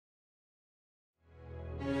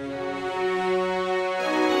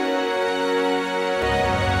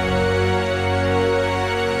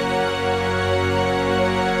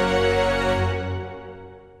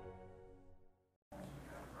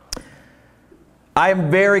I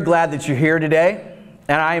am very glad that you're here today,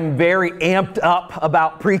 and I'm very amped up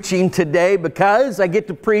about preaching today because I get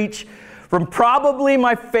to preach from probably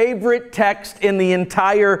my favorite text in the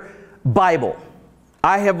entire Bible.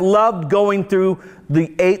 I have loved going through the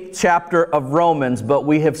 8th chapter of Romans, but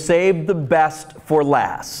we have saved the best for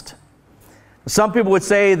last. Some people would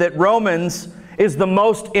say that Romans is the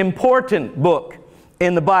most important book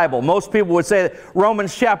in the Bible. Most people would say that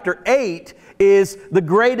Romans chapter 8 is the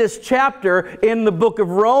greatest chapter in the book of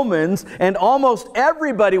Romans, and almost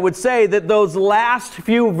everybody would say that those last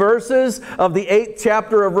few verses of the 8th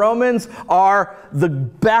chapter of Romans are the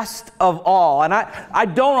best of all. And I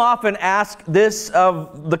don't often ask this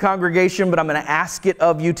of the congregation, but I'm going to ask it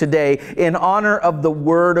of you today in honor of the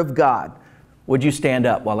Word of God. Would you stand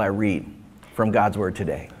up while I read from God's Word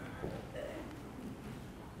today?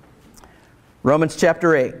 Romans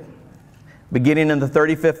chapter 8. Beginning in the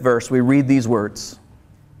 35th verse, we read these words.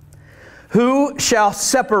 Who shall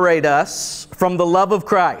separate us from the love of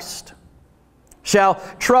Christ? Shall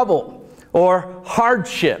trouble or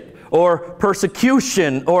hardship or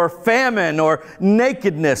persecution or famine or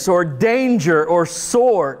nakedness or danger or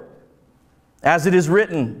sword? As it is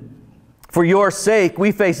written, for your sake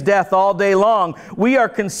we face death all day long. We are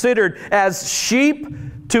considered as sheep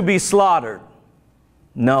to be slaughtered.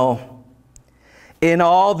 No. In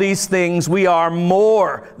all these things we are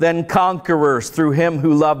more than conquerors through Him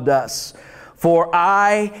who loved us. For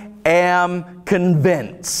I am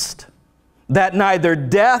convinced that neither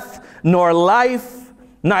death nor life,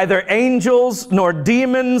 neither angels nor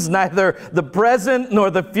demons, neither the present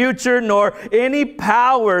nor the future, nor any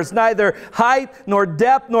powers, neither height nor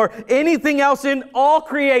depth, nor anything else in all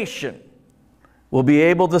creation will be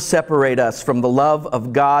able to separate us from the love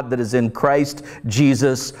of God that is in Christ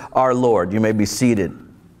Jesus our Lord. You may be seated.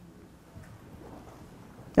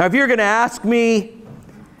 Now, if you're going to ask me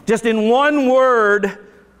just in one word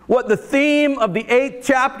what the theme of the 8th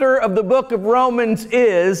chapter of the book of Romans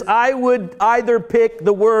is, I would either pick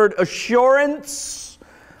the word assurance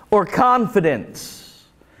or confidence.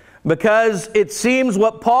 Because it seems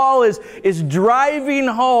what Paul is driving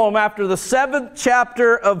home after the 7th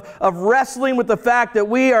chapter of wrestling with the fact that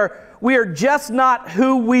we are just not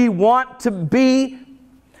who we want to be,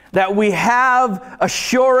 that we have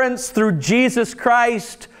assurance through Jesus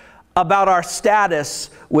Christ about our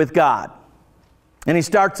status with God. And he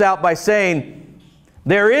starts out by saying,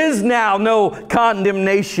 there is now no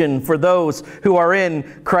condemnation for those who are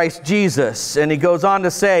in Christ Jesus. And he goes on to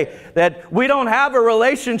say that we don't have a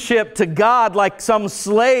relationship to God like some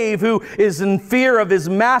slave who is in fear of his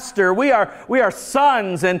master. We are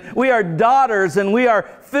sons and we are daughters, and we are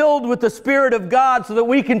filled with the Spirit of God so that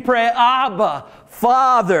we can pray, Abba,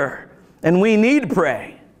 Father. And we need to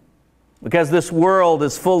pray because this world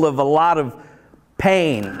is full of a lot of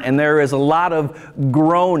pain, and there is a lot of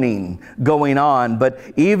groaning going on. But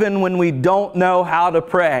even when we don't know how to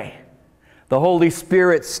pray, the Holy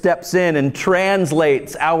Spirit steps in and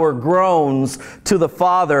translates our groans to the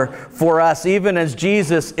Father for us, even as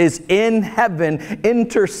Jesus is in heaven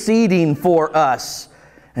interceding for us.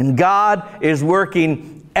 And God is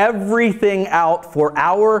working everything out for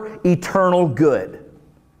our eternal good.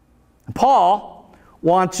 Paul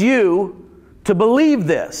wants you to believe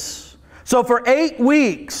this. So for 8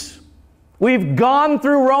 weeks, we've gone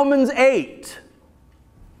through Romans 8.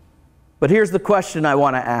 But here's the question I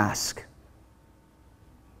want to ask.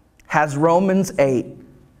 Has Romans 8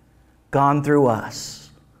 gone through us?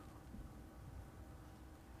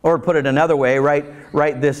 Or put it another way,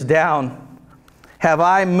 write this down. Have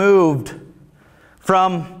I moved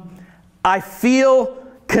from I feel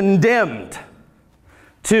condemned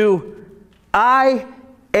to I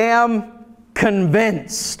am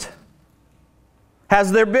convinced? Has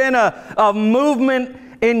there been a movement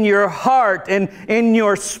in your heart and in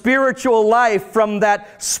your spiritual life from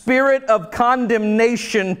that spirit of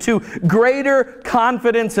condemnation to greater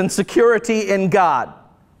confidence and security in God?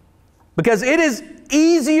 Because it is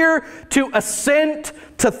easier to assent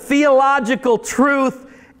to theological truth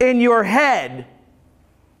in your head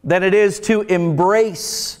than it is to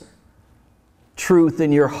embrace truth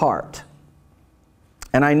in your heart.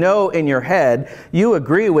 And I know in your head you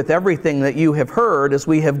agree with everything that you have heard as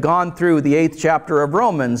we have gone through the 8th chapter of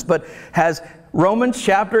Romans. But has Romans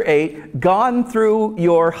chapter 8 gone through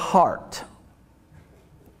your heart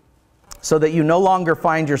so that you no longer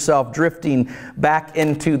find yourself drifting back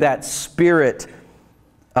into that spirit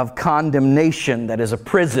of condemnation that is a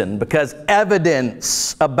prison? Because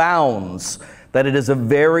evidence abounds that it is a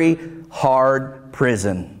very hard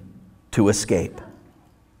prison to escape.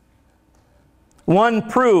 One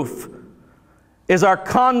proof is our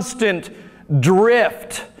constant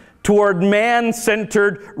drift toward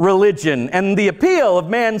man-centered religion. And the appeal of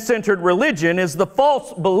man-centered religion is the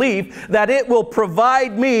false belief that it will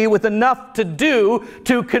provide me with enough to do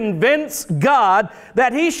to convince God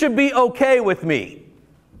that He should be okay with me.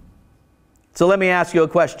 So let me ask you a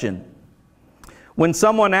question. When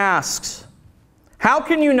someone asks, how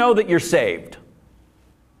can you know that you're saved?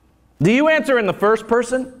 Do you answer in the first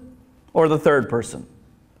person or the third person?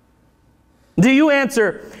 Do you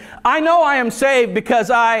answer, I know I am saved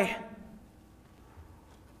because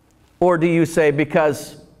or do you say,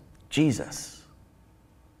 because Jesus?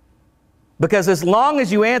 Because as long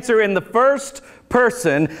as you answer in the first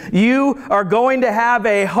person, you are going to have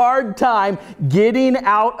a hard time getting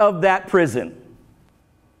out of that prison.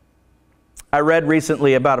 I read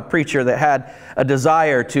recently about a preacher that had a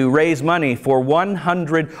desire to raise money for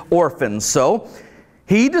 100 orphans. So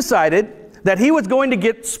he decided that he was going to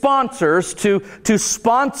get sponsors to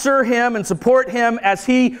sponsor him and support him as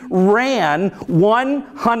he ran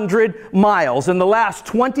 100 miles. And the last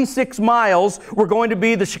 26 miles were going to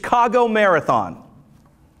be the Chicago Marathon.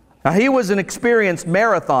 Now, he was an experienced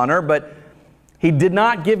marathoner, but he did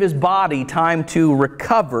not give his body time to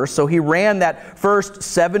recover, so he ran that first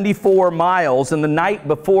 74 miles. And the night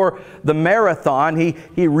before the marathon,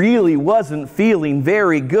 he really wasn't feeling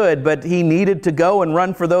very good, but he needed to go and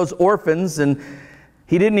run for those orphans, and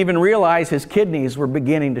he didn't even realize his kidneys were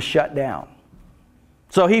beginning to shut down.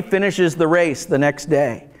 So he finishes the race the next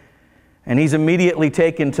day, and he's immediately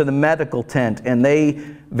taken to the medical tent, and they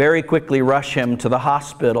very quickly rush him to the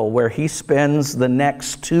hospital, where he spends the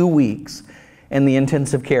next 2 weeks in the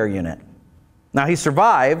intensive care unit. Now, he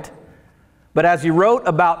survived, but as he wrote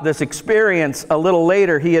about this experience a little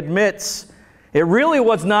later, he admits it really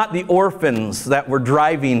was not the orphans that were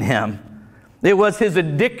driving him. It was his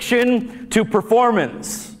addiction to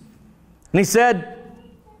performance. And he said,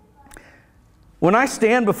 when I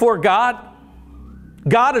stand before God,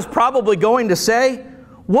 God is probably going to say,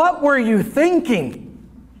 what were you thinking?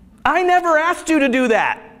 I never asked you to do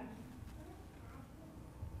that.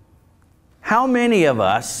 How many of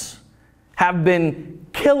us have been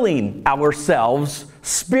killing ourselves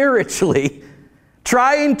spiritually,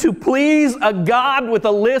 trying to please a God with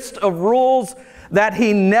a list of rules that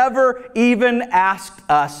He never even asked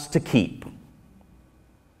us to keep?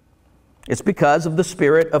 It's because of the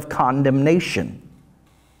spirit of condemnation.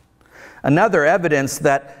 Another evidence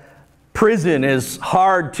that prison is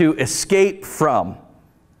hard to escape from.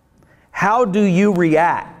 How do you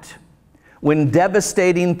react when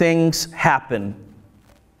devastating things happen?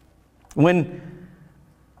 When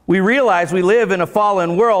we realize we live in a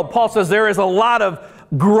fallen world, Paul says there is a lot of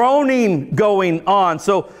groaning going on.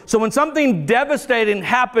 So when something devastating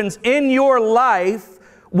happens in your life,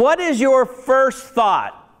 what is your first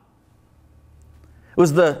thought? It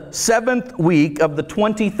was the 7th week of the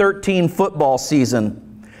 2013 football season.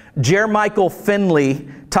 Jermichael Finley,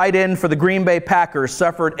 tight end for the Green Bay Packers,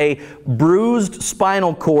 suffered a bruised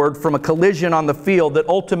spinal cord from a collision on the field that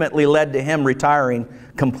ultimately led to him retiring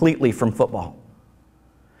completely from football.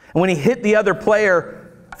 And when he hit the other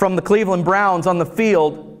player from the Cleveland Browns on the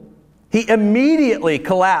field, he immediately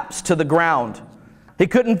collapsed to the ground. He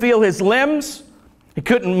couldn't feel his limbs. He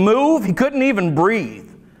couldn't move. He couldn't even breathe.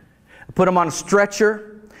 They put him on a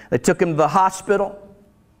stretcher. They took him to the hospital.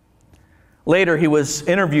 Later, he was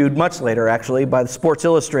interviewed, much later actually, by Sports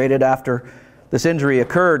Illustrated after this injury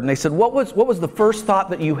occurred. And they said, what was the first thought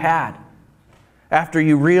that you had after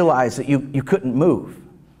you realized that you couldn't move?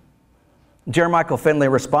 Jermichael Finley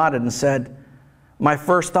responded and said, my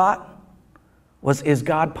first thought was, is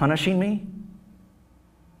God punishing me?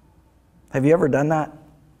 Have you ever done that?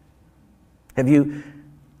 Have you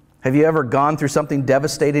ever gone through something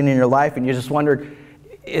devastating in your life and you just wondered,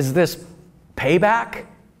 is this payback?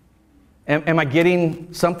 Am I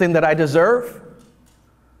getting something that I deserve?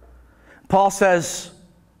 Paul says,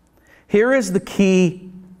 here is the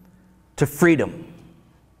key to freedom.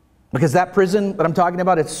 Because that prison that I'm talking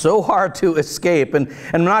about, it's so hard to escape. And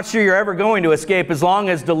I'm not sure you're ever going to escape as long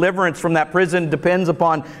as deliverance from that prison depends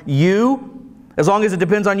upon you. As long as it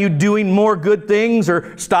depends on you doing more good things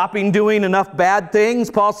or stopping doing enough bad things.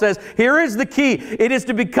 Paul says, here is the key. It is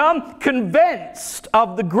to become convinced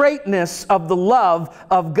of the greatness of the love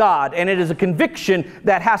of God. And it is a conviction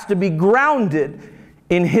that has to be grounded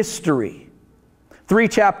in history. 3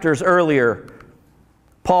 chapters earlier,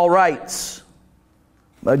 Paul writes,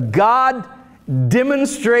 God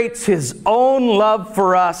demonstrates His own love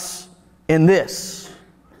for us in this.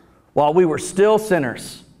 While we were still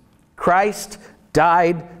sinners, Christ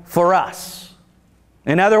died for us.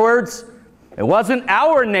 In other words, It wasn't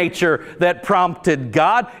our nature that prompted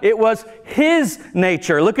God. It was His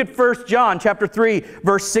nature. Look at 1 John chapter 3,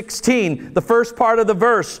 verse 16, the first part of the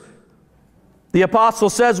verse. The apostle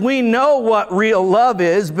says, we know what real love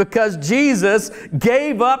is because Jesus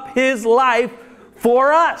gave up His life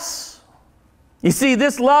for us. You see,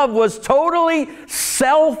 this love was totally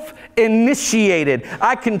self-initiated.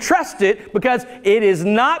 I can trust it because it is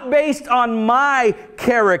not based on my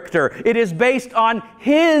character. It is based on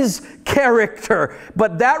His character.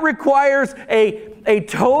 But that requires a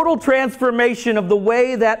total transformation of the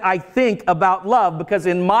way that I think about love, because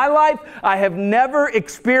in my life, I have never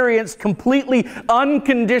experienced completely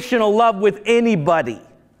unconditional love with anybody.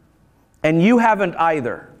 And you haven't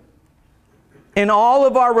either. In all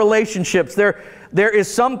of our relationships, there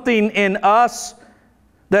is something in us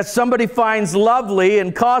that somebody finds lovely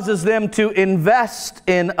and causes them to invest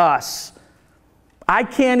in us. I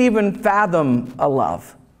can't even fathom a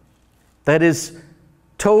love that is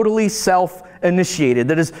totally self-initiated,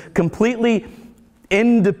 that is completely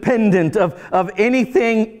independent of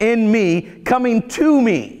anything in me coming to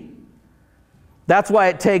me. That's why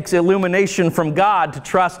it takes illumination from God to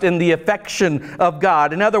trust in the affection of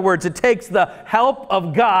God. In other words, it takes the help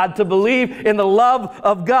of God to believe in the love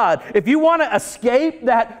of God. If you want to escape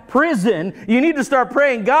that prison, you need to start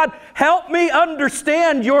praying, God, help me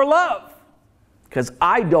understand your love, because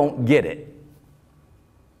I don't get it.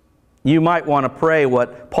 You might want to pray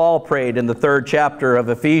what Paul prayed in the 3rd chapter of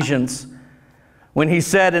Ephesians when he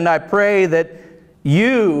said, and I pray that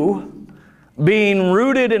you, being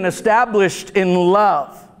rooted and established in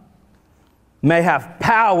love, may have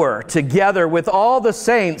power together with all the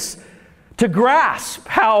saints to grasp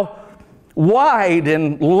how wide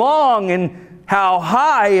and long and how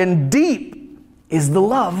high and deep is the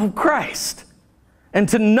love of Christ, and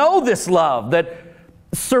to know this love that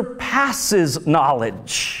surpasses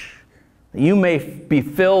knowledge, that you may be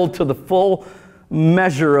filled to the full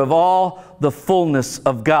measure of all the fullness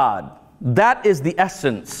of God. That is the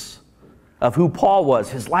essence of who Paul was.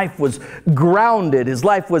 His life was grounded. His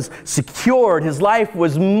life was secured. His life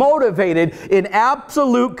was motivated in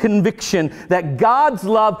absolute conviction that God's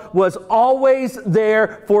love was always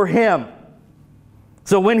there for him.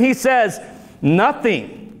 So when he says,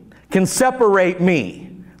 nothing can separate me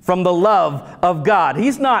from the love of God,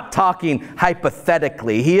 he's not talking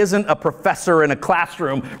hypothetically. He isn't a professor in a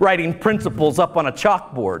classroom writing principles up on a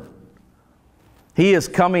chalkboard. He is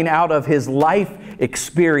coming out of his life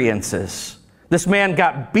experiences. This man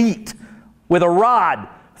got beat with a rod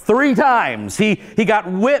 3 times. He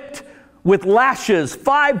got whipped with lashes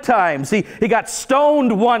 5 times. He got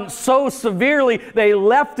stoned once so severely they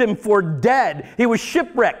left him for dead. He was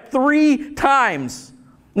shipwrecked 3 times.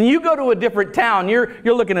 When you go to a different town, you're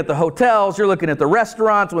looking at the hotels, you're looking at the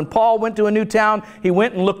restaurants. When Paul went to a new town, he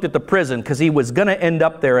went and looked at the prison because he was going to end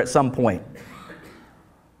up there at some point.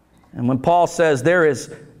 And when Paul says there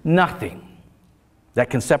is nothing that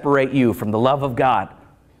can separate you from the love of God,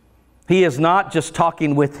 he is not just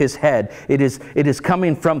talking with his head. It is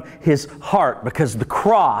coming from his heart, because the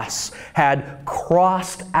cross had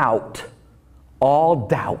crossed out all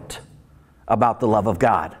doubt about the love of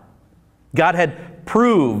God. God had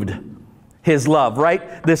proved his love.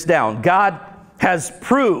 Write this down. God has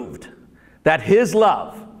proved that his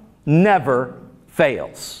love never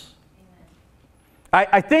fails.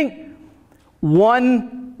 I think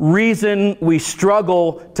one reason we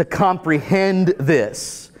struggle to comprehend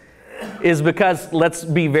this is because, let's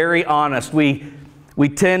be very honest, we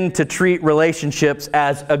tend to treat relationships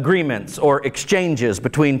as agreements or exchanges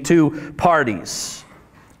between 2 parties.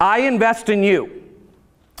 I invest in you,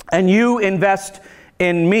 and you invest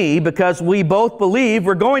in me because we both believe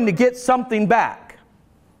we're going to get something back.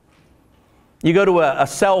 You go to a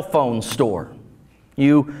cell phone store.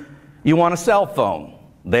 You want a cell phone.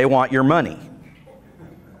 They want your money.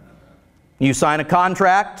 You sign a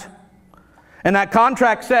contract, and that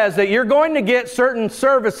contract says that you're going to get certain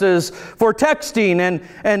services for texting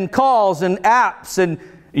and calls and apps, and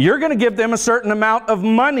you're going to give them a certain amount of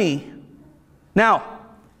money. Now,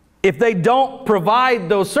 if they don't provide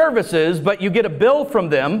those services, but you get a bill from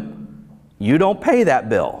them, you don't pay that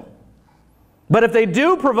bill. But if they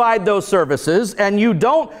do provide those services and you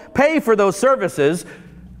don't pay for those services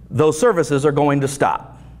are going to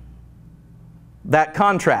stop. That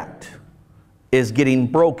contract is getting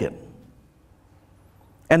broken.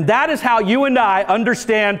 And that is how you and I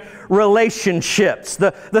understand relationships.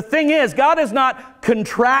 The thing is, God is not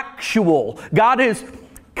contractual. God is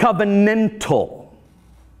covenantal.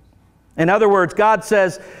 In other words, God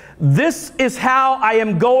says, this is how I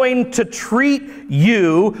am going to treat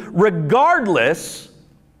you regardless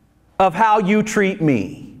of how you treat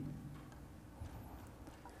me.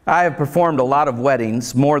 I have performed a lot of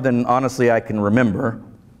weddings, more than honestly I can remember.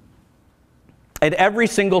 And every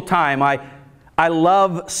single time I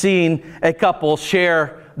love seeing a couple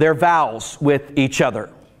share their vows with each other.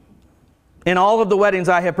 In all of the weddings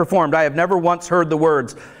I have performed, I have never once heard the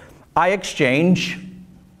words, "I exchange,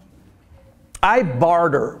 I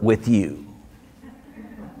barter with you.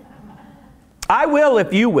 I will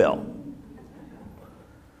if you will."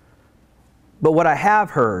 But what I have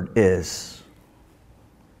heard is,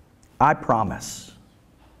 "I promise,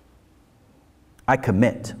 I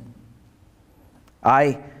commit,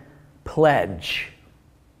 I pledge,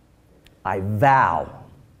 I vow."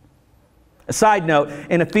 A side note,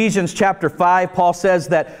 in Ephesians chapter 5, Paul says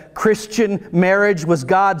that Christian marriage was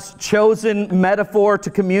God's chosen metaphor to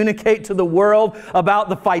communicate to the world about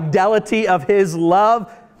the fidelity of His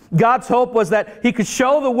love. God's hope was that He could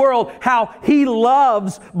show the world how He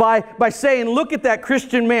loves by saying, "Look at that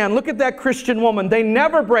Christian man, look at that Christian woman. They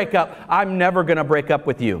never break up. I'm never going to break up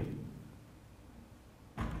with you."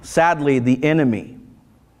 Sadly, the enemy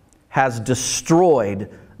has destroyed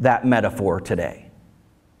that metaphor today.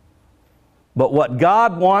 But what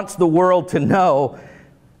God wants the world to know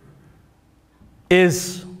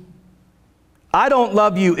is, I don't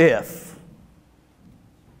love you if.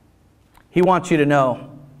 He wants you to know,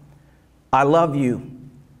 I love you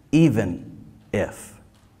even if.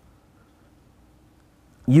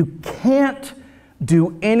 You can't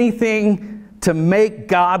do anything to make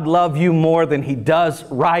God love you more than He does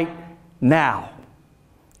right now.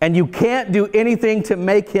 And you can't do anything to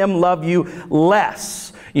make Him love you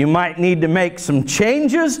less. You might need to make some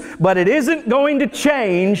changes, but it isn't going to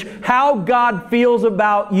change how God feels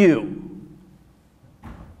about you.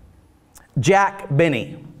 Jack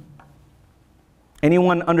Benny.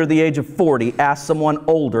 Anyone under the age of 40, ask someone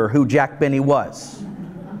older who Jack Benny was.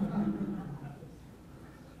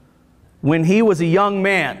 When he was a young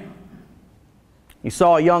man, he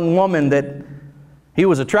saw a young woman that he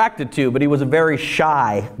was attracted to, but he was a very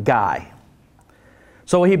shy guy.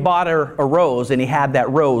 So he bought her a rose, and he had that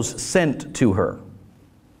rose sent to her.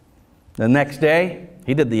 The next day,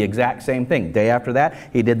 he did the exact same thing. Day after that,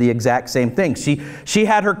 he did the exact same thing. She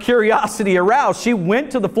had her curiosity aroused. She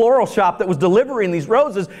went to the floral shop that was delivering these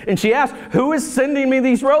roses, and she asked, "Who is sending me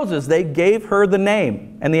these roses?" They gave her the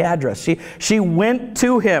name and the address. She went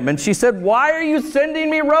to him, and she said, "Why are you sending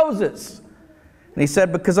me roses?" And he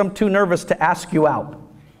said, "Because I'm too nervous to ask you out."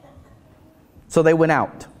 So they went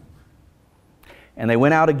out. And they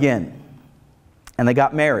went out again. And they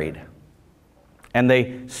got married. And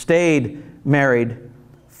they stayed married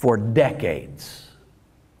for decades.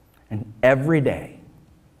 And every day,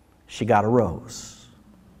 she got a rose.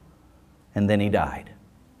 And then he died.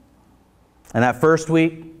 And that first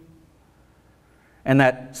week, and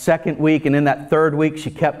that second week, and in that third week,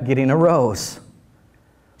 she kept getting a rose.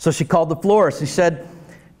 So she called the florist. She said,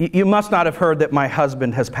 "You must not have heard that my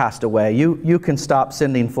husband has passed away. You can stop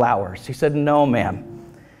sending flowers." He said, "No, ma'am.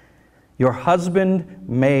 Your husband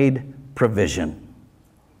made provision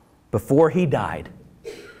before he died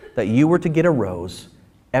that you were to get a rose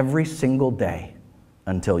every single day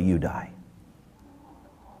until you die."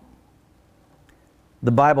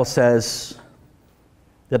 The Bible says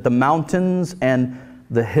that the mountains and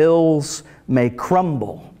the hills may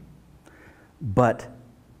crumble, but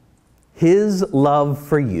His love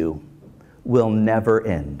for you will never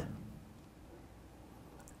end.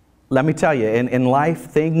 Let me tell you, in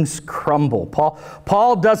life, things crumble.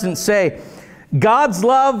 Paul doesn't say, God's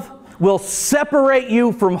love will separate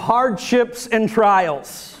you from hardships and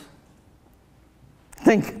trials.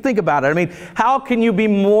 Think about it. I mean, how can you be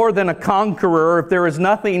more than a conqueror if there is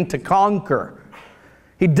nothing to conquer?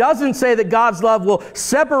 He doesn't say that God's love will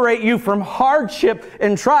separate you from hardship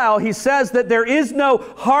and trial. He says that there is no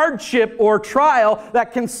hardship or trial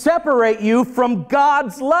that can separate you from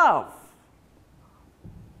God's love.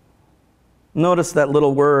 Notice that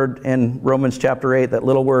little word in Romans chapter 8, that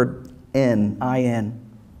little word in, I-N.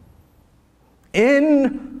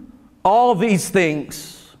 In all these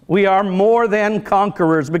things, we are more than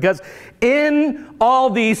conquerors, because in all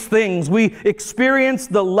these things we experience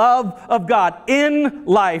the love of God in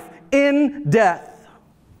life, in death.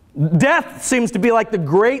 Death seems to be like the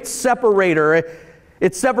great separator.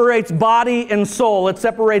 It separates body and soul. It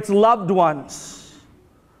separates loved ones.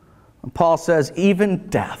 And Paul says, even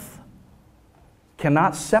death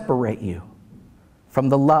cannot separate you from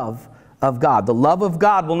the love of God. The love of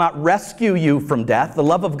God will not rescue you from death. The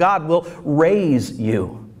love of God will raise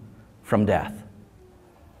you from death.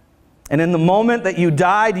 And in the moment that you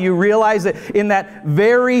die, do you realize that in that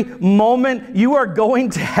very moment you are going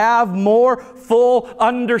to have more full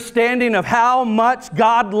understanding of how much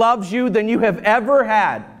God loves you than you have ever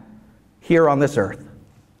had here on this earth.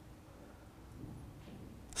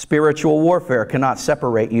 Spiritual warfare cannot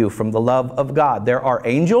separate you from the love of God. There are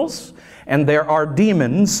angels and there are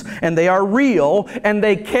demons, and they are real, and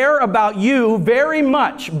they care about you very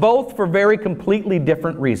much, both for very completely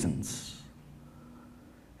different reasons.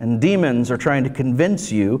 And demons are trying to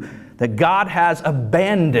convince you that God has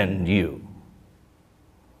abandoned you.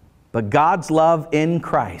 But God's love in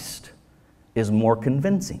Christ is more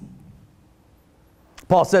convincing.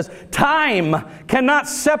 Paul says, time cannot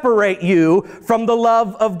separate you from the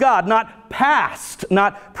love of God. Not past,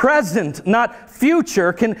 not present, not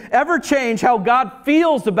future can ever change how God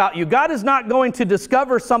feels about you. God is not going to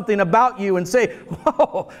discover something about you and say,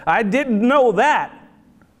 whoa, I didn't know that.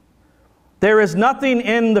 There is nothing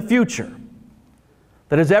in the future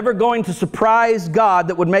that is ever going to surprise God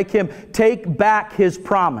that would make Him take back His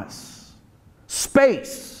promise.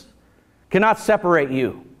 Space cannot separate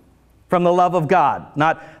you from the love of God.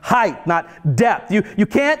 Not height, not depth. You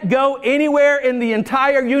can't go anywhere in the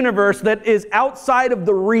entire universe that is outside of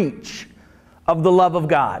the reach of the love of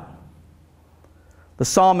God. The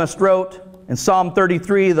psalmist wrote in Psalm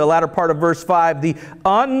 33, the latter part of verse 5, the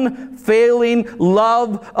unfailing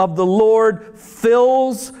love of the Lord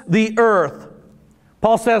fills the earth.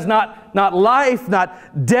 Paul says not life,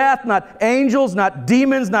 not death, not angels, not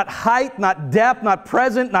demons, not height, not depth, not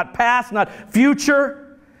present, not past, not future.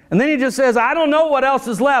 And then he just says, I don't know what else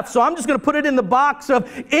is left, so I'm just going to put it in the box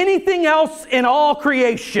of anything else in all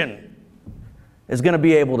creation is going to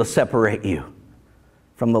be able to separate you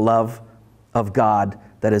from the love of God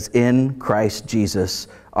that is in Christ Jesus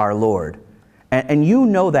our Lord. And you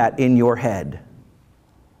know that in your head.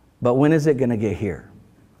 But when is it going to get here?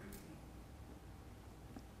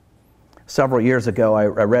 Several years ago, I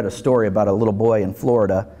read a story about a little boy in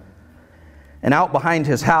Florida. And out behind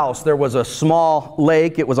his house, there was a small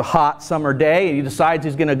lake. It was a hot summer day, and he decides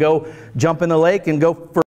he's going to go jump in the lake and go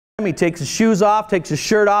for a swim. He takes his shoes off, takes his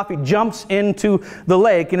shirt off. He jumps into the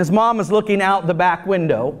lake, and his mom is looking out the back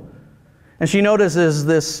window, and she notices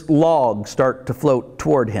this log start to float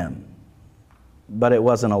toward him. But it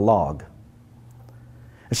wasn't a log.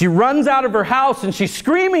 And she runs out of her house, and she's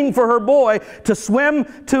screaming for her boy to swim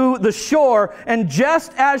to the shore. And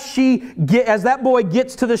just as that boy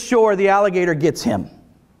gets to the shore, the alligator gets him.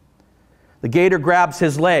 The gator grabs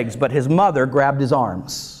his legs, but his mother grabbed his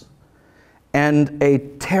arms. And a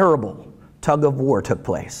terrible tug of war took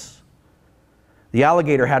place. The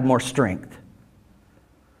alligator had more strength,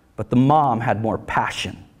 but the mom had more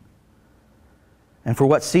passion. And for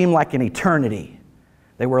what seemed like an eternity,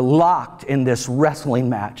 they were locked in this wrestling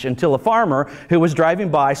match until a farmer who was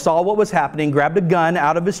driving by saw what was happening, grabbed a gun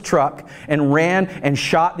out of his truck, and ran and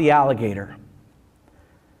shot the alligator.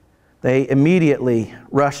 They immediately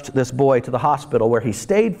rushed this boy to the hospital, where he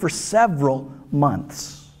stayed for several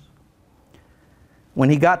months.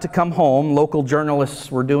 When he got to come home, local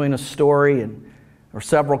journalists were doing a story, and there were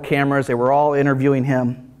several cameras. They were all interviewing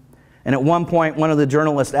him. And at one point, one of the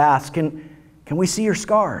journalists asked, can we see your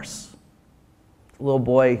scars? The little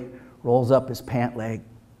boy rolls up his pant leg,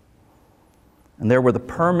 and there were the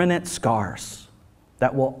permanent scars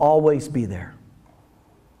that will always be there.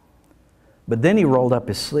 But then he rolled up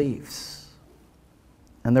his sleeves,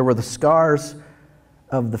 and there were the scars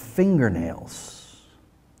of the fingernails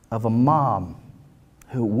of a mom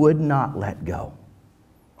who would not let go.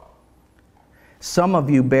 Some of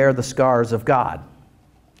you bear the scars of God.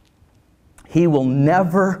 He will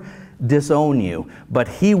never disown you, but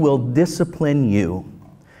He will discipline you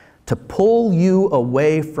to pull you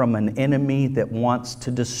away from an enemy that wants to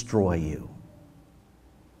destroy you.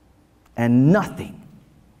 And nothing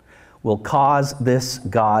will cause this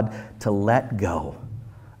God to let go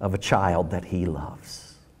of a child that He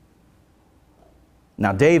loves.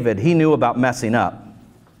 Now, David, he knew about messing up.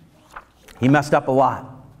 He messed up a lot.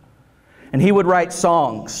 And he would write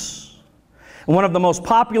songs. One of the most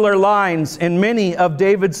popular lines in many of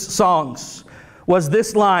David's songs was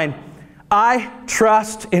this line, I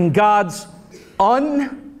trust in God's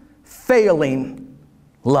unfailing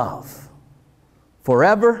love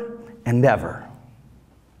forever and ever.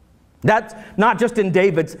 That's not just in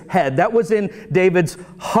David's head. That was in David's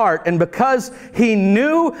heart. And because he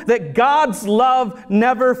knew that God's love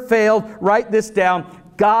never failed, write this down,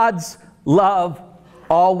 God's love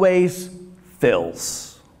always fills.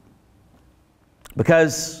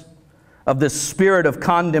 Because of this spirit of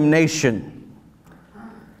condemnation,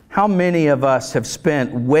 how many of us have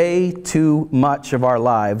spent way too much of our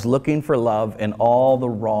lives looking for love in all the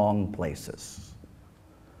wrong places?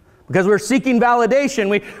 Because we're seeking validation.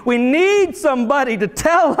 We need somebody to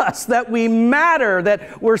tell us that we matter,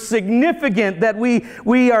 that we're significant, that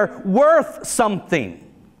we are worth something.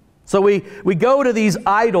 So we go to these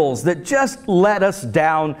idols that just let us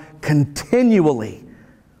down continually.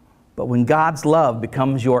 But when God's love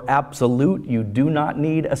becomes your absolute, you do not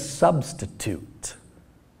need a substitute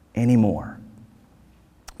anymore.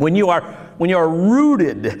 When you are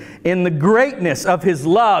rooted in the greatness of His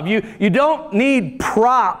love, you don't need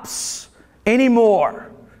props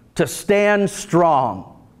anymore to stand strong.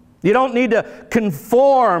 You don't need to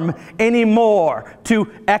conform anymore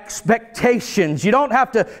to expectations. You don't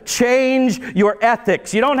have to change your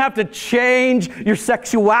ethics. You don't have to change your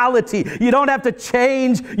sexuality. You don't have to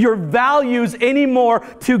change your values anymore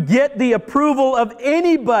to get the approval of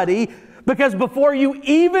anybody, because before you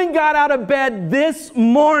even got out of bed this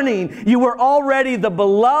morning, you were already the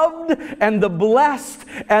beloved and the blessed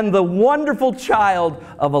and the wonderful child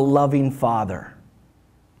of a loving Father.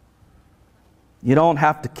 You don't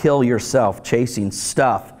have to kill yourself chasing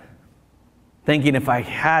stuff, thinking if I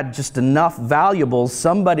had just enough valuables,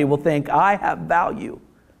 somebody will think I have value.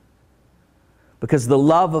 Because the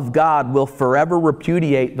love of God will forever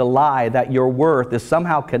repudiate the lie that your worth is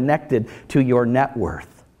somehow connected to your net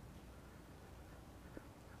worth.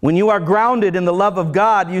 When you are grounded in the love of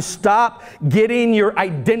God, you stop getting your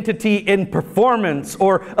identity in performance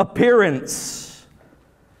or appearance.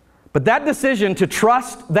 But that decision to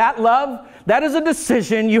trust that love, that is a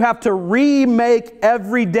decision you have to remake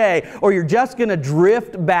every day, or you're just going to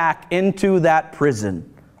drift back into that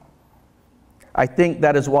prison. I think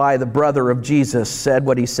that is why the brother of Jesus said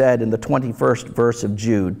what he said in the 21st verse of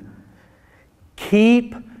Jude.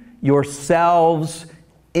 Keep yourselves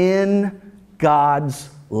in God's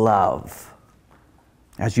love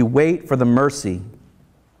as you wait for the mercy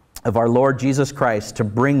of our Lord Jesus Christ to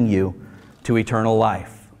bring you to eternal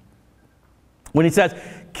life. When he says,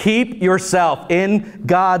 keep yourself in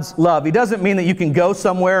God's love, he doesn't mean that you can go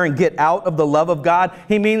somewhere and get out of the love of God.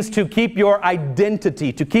 He means to keep your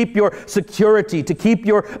identity, to keep your security, to keep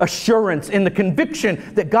your assurance in the conviction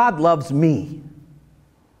that God loves me.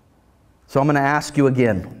 So I'm going to ask you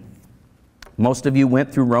again. Most of you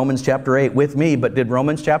went through Romans chapter 8 with me, but did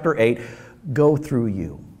Romans chapter 8 go through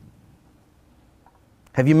you?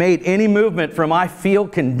 Have you made any movement from I feel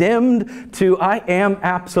condemned to I am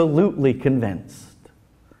absolutely convinced?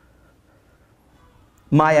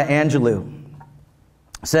 Maya Angelou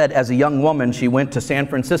said as a young woman she went to San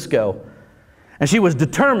Francisco and she was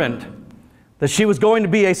determined that she was going to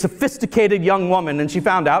be a sophisticated young woman, and she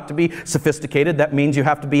found out to be sophisticated, that means you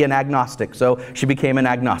have to be an agnostic. So she became an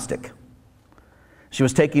agnostic. She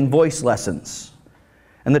was taking voice lessons.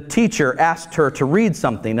 And the teacher asked her to read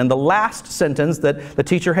something. And the last sentence that the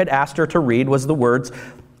teacher had asked her to read was the words,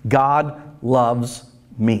 God loves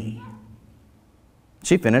me.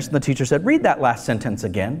 She finished, and the teacher said, read that last sentence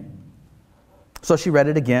again. So she read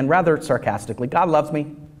it again, rather sarcastically. God loves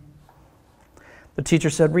me. The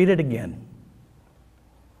teacher said, read it again.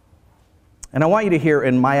 And I want you to hear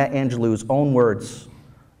in Maya Angelou's own words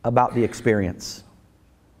about the experience.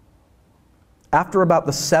 After about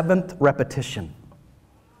the 7th repetition,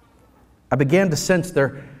 I began to sense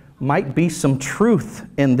there might be some truth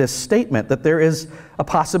in this statement, that there is a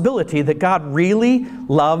possibility that God really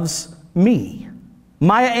loves me,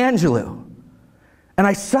 Maya Angelou. And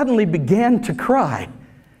I suddenly began to cry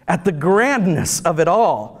at the grandness of it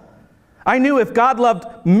all. I knew if God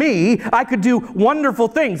loved me, I could do wonderful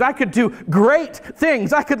things. I could do great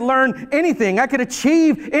things. I could learn anything. I could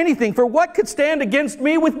achieve anything. For what could stand against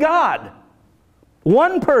me with God?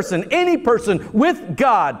 One person, any person with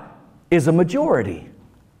God is a majority.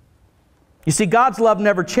 You see, God's love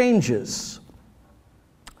never changes.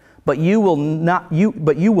 But you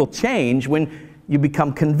will change when you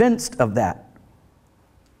become convinced of that.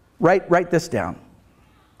 Write this down.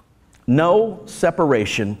 No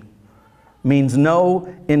separation means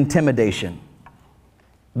no intimidation.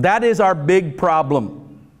 That is our big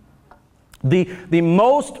problem. The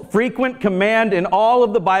most frequent command in all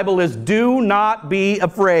of the Bible is do not be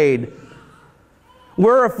afraid.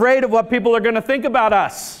 We're afraid of what people are going to think about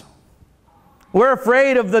us. We're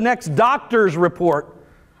afraid of the next doctor's report.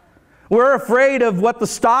 We're afraid of what the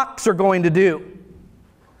stocks are going to do.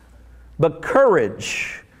 But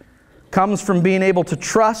courage comes from being able to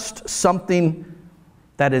trust something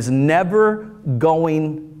that is never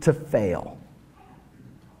going to fail.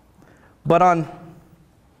 But on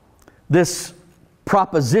this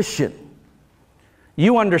proposition,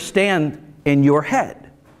 you understand in your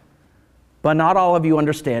head, but not all of you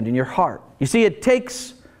understand in your heart. You see, it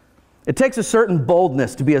takes a certain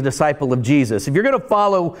boldness to be a disciple of Jesus. If you're going to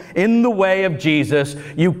follow in the way of Jesus,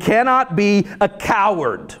 you cannot be a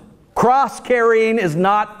coward. Cross-carrying is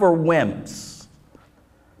not for wimps.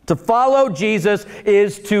 To follow Jesus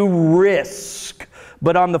is to risk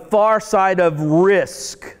But on the far side of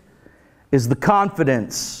risk is the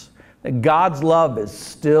confidence that God's love is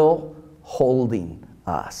still holding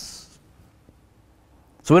us.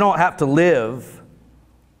 So we don't have to live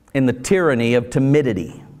in the tyranny of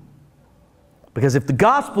timidity. Because if the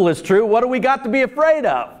gospel is true, what do we got to be afraid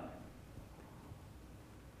of?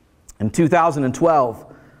 In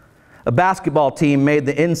 2012, a basketball team made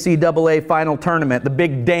the NCAA final tournament, the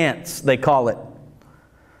big dance, they call it.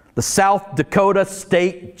 The South Dakota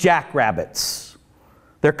State Jackrabbits.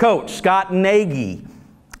 Their coach, Scott Nagy,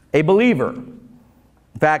 a believer.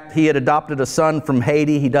 In fact, he had adopted a son from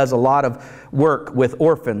Haiti. He does a lot of work with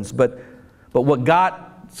orphans. But what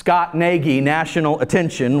got Scott Nagy national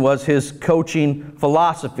attention was his coaching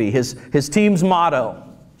philosophy. His team's motto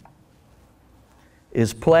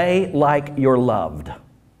is play like you're loved.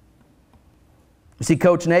 You see,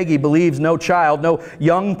 Coach Nagy believes no child, no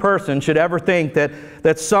young person should ever think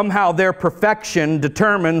that somehow their perfection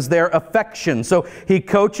determines their affection. So he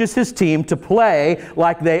coaches his team to play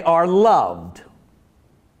like they are loved.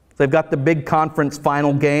 They've got the big conference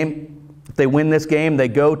final game. If they win this game, they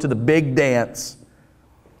go to the big dance.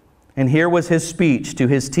 And here was his speech to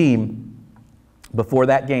his team before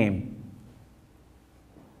that game.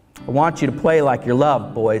 I want you to play like you're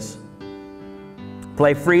loved, boys.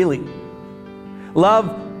 Play freely.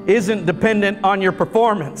 Love isn't dependent on your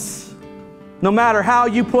performance. No matter how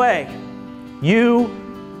you play, you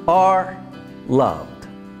are loved.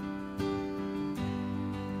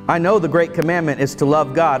 I know the great commandment is to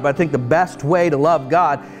love God, but I think the best way to love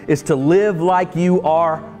God is to live like you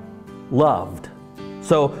are loved.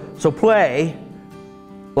 So play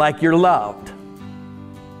like you're loved.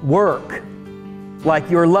 Work like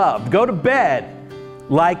you're loved. Go to bed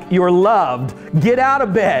like you're loved. Get out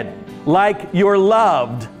of bed like you're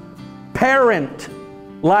loved. Parent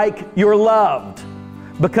like you're loved.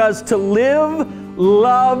 Because to live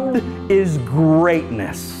loved is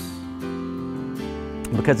greatness.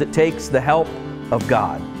 Because it takes the help of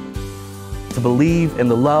God to believe in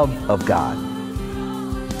the love of God.